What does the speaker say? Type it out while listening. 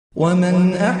ومن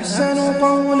أحسن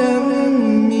قولا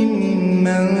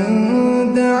ممن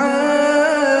دعا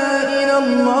إلى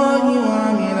الله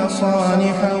وعمل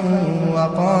صالحا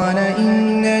وقال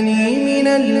إنني من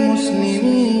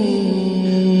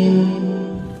المسلمين.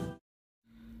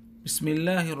 بسم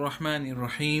الله الرحمن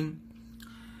الرحيم.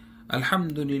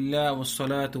 الحمد لله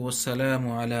والصلاة والسلام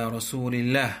على رسول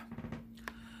الله.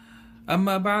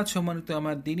 আম্মা বাদ, সম্মানিত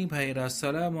আমার দিনী ভাইরা,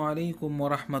 আসসালামু আলাইকুম ওয়া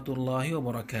রাহমাতুল্লাহি ওয়া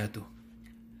বারাকাতুহু।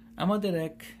 আমাদের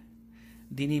এক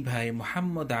দিনী ভাই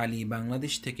মোহাম্মদ আলী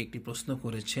বাংলাদেশ থেকে একটি প্রশ্ন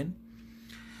করেছেন।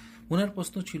 ওনার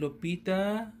প্রশ্ন ছিল, পিতা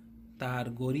তার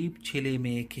গরিব ছেলে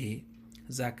মেয়েকে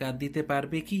যাকাত দিতে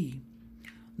পারবে কি?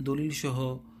 দলিল সহ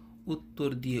উত্তর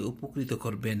দিয়ে উপকৃত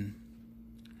করবেন।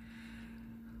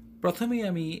 প্রথমেই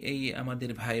আমি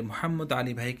আমাদের ভাই মোহাম্মদ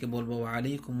আলী ভাইকে বলবো,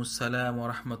 ওয়ালাইকুম আসসালাম ওয়া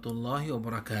রাহমাতুল্লাহি ওয়া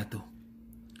বারাকাতুহু।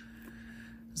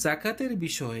 যাকাতের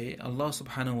বিষয়ে আল্লাহ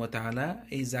সুবহানাহু ওয়া তাআলা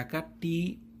এই যাকাতটি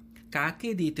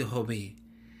কাকে দিতে হবে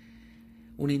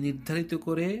উনি নির্ধারিত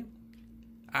করে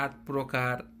 ৮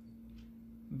 প্রকার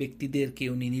ব্যক্তিদেরকে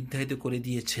উনি নির্ধারিত করে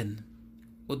দিয়েছেন,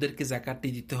 ওদেরকে যাকাতটি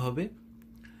দিতে হবে।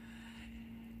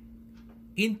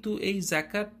 কিন্তু এই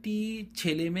যাকাতটি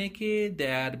ছেলে মেয়েকে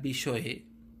দেওয়ার বিষয়ে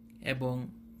এবং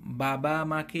বাবা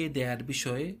মাকে দেওয়ার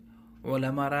বিষয়ে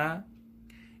ওলামারা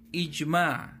ইজমা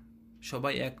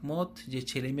সবাই একমত যে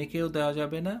ছেলে মেয়েকেও দেওয়া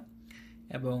যাবে না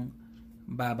এবং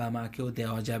বাবা মাকেও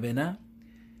দেওয়া যাবে না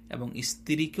এবং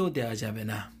স্ত্রীকেও দেওয়া যাবে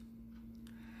না।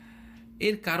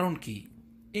 এর কারণ কি?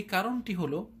 এই কারণটি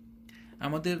হলো,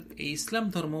 আমাদের এই ইসলাম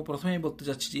ধর্ম, প্রথমে বলতে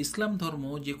চাচ্ছি যে ইসলাম ধর্ম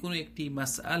যে কোনো একটি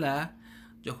মাসআলা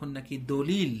যখন নাকি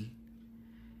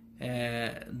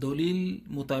দলিল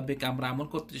মোতাবেক আমরা আমল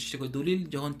করতে চেষ্টা করি, দলিল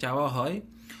যখন চাওয়া হয়,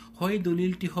 হয়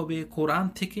দলিলটি হবে কোরআন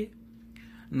থেকে,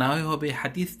 না হয় হবে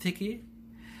হাদিস থেকে,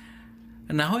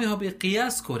 না হয় হবে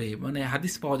কিয়াস করে, মানে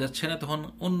হাদিস পাওয়া যাচ্ছে না তখন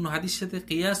অন্য হাদিস সাথে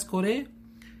কিয়াস করে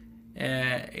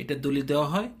এটা দলিল দেওয়া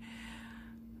হয়।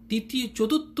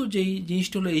 চতুর্থ যেই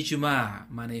জিনিসটা হলো ইজমা,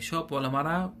 মানে সব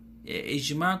ওলামারা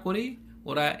ইজমা করে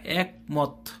ওরা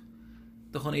একমত,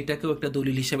 তখন এটাকেও একটা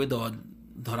দলিল হিসেবে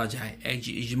ধরা যায়,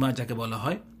 ইজমা যাকে বলা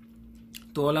হয়।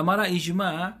 তো ওলামারা ইজমা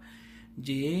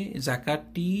যে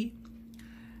যাকাতটি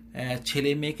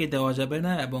ছেলে মেয়েকে দেওয়া যাবে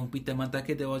না এবং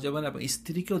পিতামাতাকে দেওয়া যাবে না এবং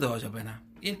স্ত্রীকেও দেওয়া যাবে না।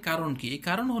 এর কারণ কি? এই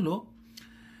কারণ হলো,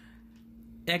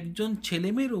 একজন ছেলে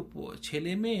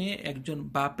মেয়ে একজন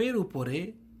বাপের উপরে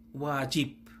ওয়াজিব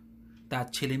তার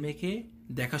ছেলে মেয়েকে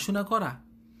দেখাশোনা করা,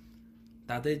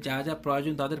 তাদের যা যা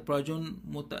প্রয়োজন, তাদের যা প্রয়োজন,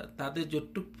 তাদেরকে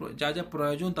যতটুকু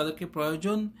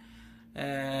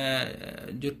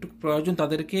প্রয়োজন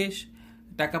তাদেরকে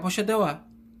টাকা পয়সা দেওয়া,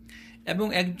 এবং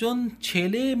একজন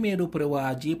ছেলে মেয়ের উপরে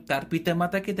ওয়াজিব তার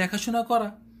পিতামাতাকে দেখাশোনা করা।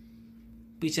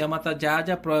 পিতামাতা যা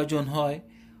যা প্রয়োজন হয়,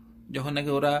 যখন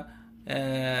নাকি ওরা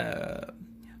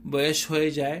বয়স হয়ে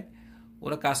যায়,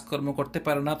 ওরা কাজকর্ম করতে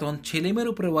পারে না, তখন ছেলে মেয়ের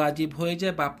উপরে ওয়াজিব হয়ে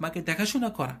যায় বাপ মাকে দেখাশোনা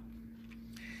করা।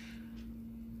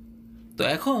 তো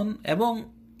এখন এবং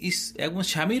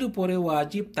স্বামীর উপরে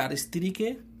ওয়াজিব তার স্ত্রীকে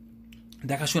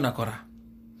দেখাশোনা করা।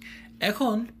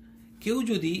 এখন কেউ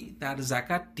যদি তার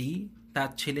যাকাতটি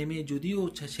তার ছেলে মেয়ে, যদিও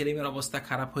ছেলে মেয়ের অবস্থা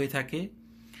খারাপ হয়ে থাকে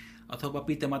অথবা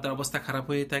পিতামাতার অবস্থা খারাপ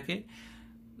হয়ে থাকে,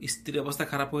 স্ত্রীর অবস্থা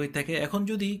খারাপ হয়ে থাকে, এখন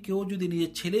কেউ যদি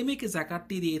নিজের ছেলে মেয়েকে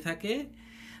যাকাতটি দিয়ে থাকে,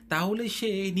 তাহলে সে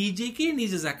নিজে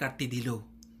যাকাতটি দিল।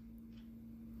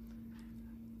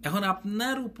 এখন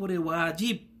আপনার উপরে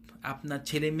ওয়াজিব আপনার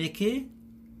ছেলে মেয়েকে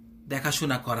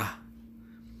দেখাশোনা করা,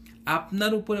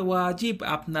 আপনার উপরে ওয়াজিব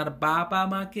আপনার বাবা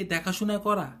মাকে দেখাশোনা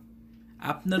করা,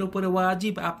 আপনার উপরে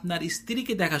ওয়াজিব আপনার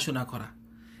স্ত্রীকে দেখাশোনা করা।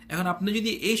 এখন আপনি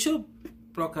যদি এইসব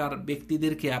প্রকার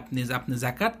ব্যক্তিদেরকে আপনি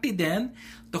যাকাতটি দেন,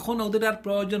 তখন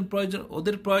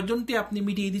ওদের প্রয়োজনটি আপনি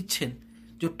মিটিয়ে দিচ্ছেন।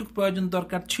 যতটুকু প্রয়োজন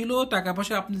দরকার ছিল টাকা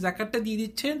পয়সা আপনি যাকাতটা দিয়ে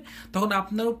দিচ্ছেন, তখন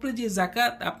আপনার উপরে যে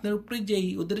যাকাত, আপনার উপরে যেই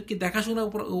ওদেরকে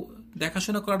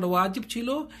দেখাশোনা করার ওয়াজিব ছিল,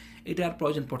 এটা আর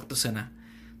প্রয়োজন পড়তেছে না।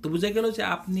 তো বোঝা গেল যে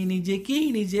আপনি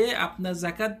নিজে আপনার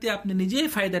যাকাত দিয়ে আপনি নিজেই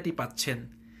ফায়দাটি পাচ্ছেন।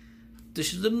 তো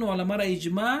সেজন্য ওলামারা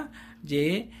ইজমা যে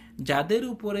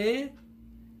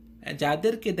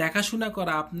যাদেরকে দেখাশোনা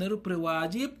করা আপনার উপরে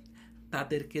ওয়াজিব,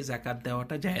 তাদেরকে যাকাত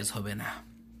দেওয়াটা জায়েজ হবে না।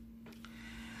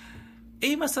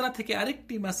 এই মাসালা থেকে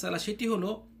আরেকটি মাসালা, সেটি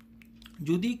হলো,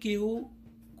 যদি কেউ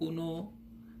কোনো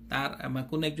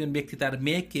একজন ব্যক্তি তার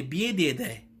মেয়েকে বিয়ে দিয়ে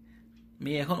দেয়,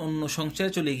 মেয়ে এখন অন্য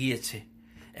সংসারে চলে গিয়েছে,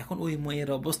 এখন ওই মেয়ের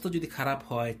অবস্থা যদি খারাপ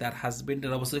হয়, তার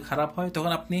হাজবেন্ডের অবস্থা যদি খারাপ হয়,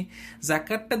 তখন আপনি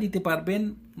যাকাতটা দিতে পারবেন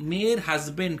মেয়ের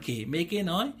হাজবেন্ডকে, মেয়েকে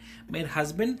নয়, মেয়ের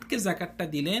হাজবেন্ডকে যাকাতটা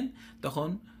দিলেন তখন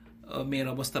মেয়ের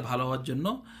অবস্থা ভালো হওয়ার জন্য।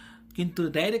 কিন্তু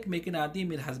ডাইরেক্ট মেয়েকে না দিয়ে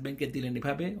মেয়ের হাজবেন্ডকে দিলেন,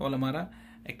 এভাবে ওলামারা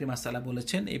একটি মাসালা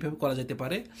বলেছেন, এইভাবে করা যেতে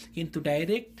পারে। কিন্তু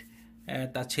ডাইরেক্ট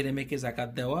তার ছেলে মেয়েকে যাকাত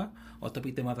দেওয়া অথবা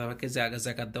পিতা মাতাকে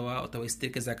জাকাত দেওয়া অথবা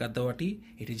স্ত্রীকে জাকাত দেওয়াটি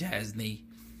এটি জায়েজ নেই।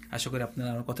 আশা করি আপনারা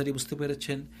আমার কথাটি বুঝতে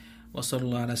পেরেছেন।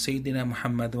 ওয়াসাল্লাল্লাহু আলা সাইয়্যিদিনা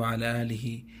মুহাম্মদ ওয়া আলা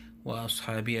আলিহি ওয়া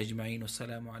আসহাবিহি আজমাইন।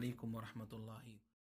 আসসালামু আলাইকুম ওয়া রাহমাতুল্লাহি।